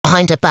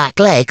behind her back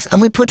legs and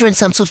we put her in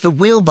some sort of a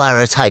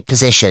wheelbarrow type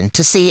position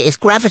to see if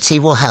gravity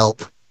will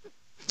help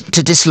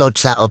to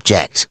dislodge that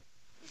object.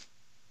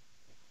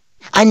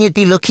 And you'd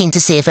be looking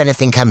to see if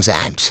anything comes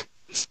out.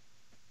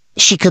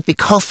 She could be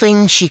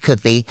coughing, she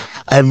could be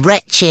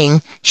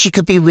retching, she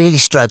could be really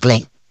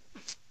struggling.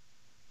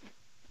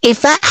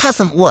 If that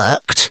hasn't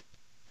worked,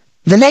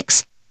 the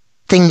next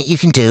thing that you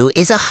can do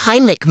is a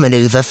Heimlich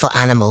maneuver for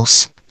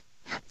animals.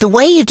 The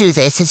way you do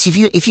this is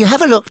if you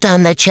have a look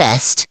down their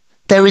chest,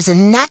 there is a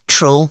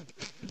natural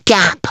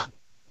gap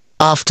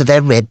after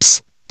their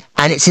ribs.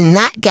 And it's in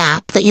that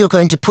gap that you're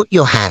going to put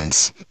your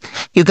hands.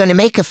 You're going to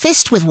make a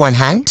fist with one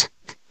hand,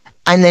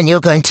 and then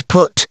you're going to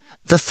put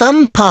the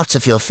thumb part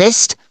of your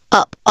fist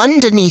up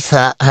underneath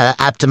her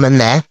abdomen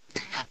there,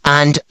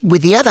 and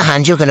with the other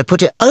hand you're going to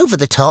put it over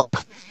the top,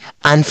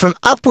 and from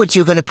upwards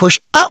you're going to push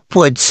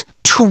upwards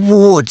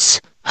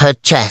towards her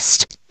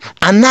chest,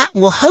 and that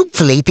will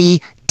hopefully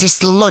be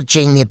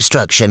dislodging the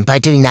obstruction. By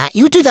doing that,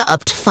 you do that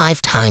up to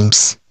 5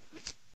 times.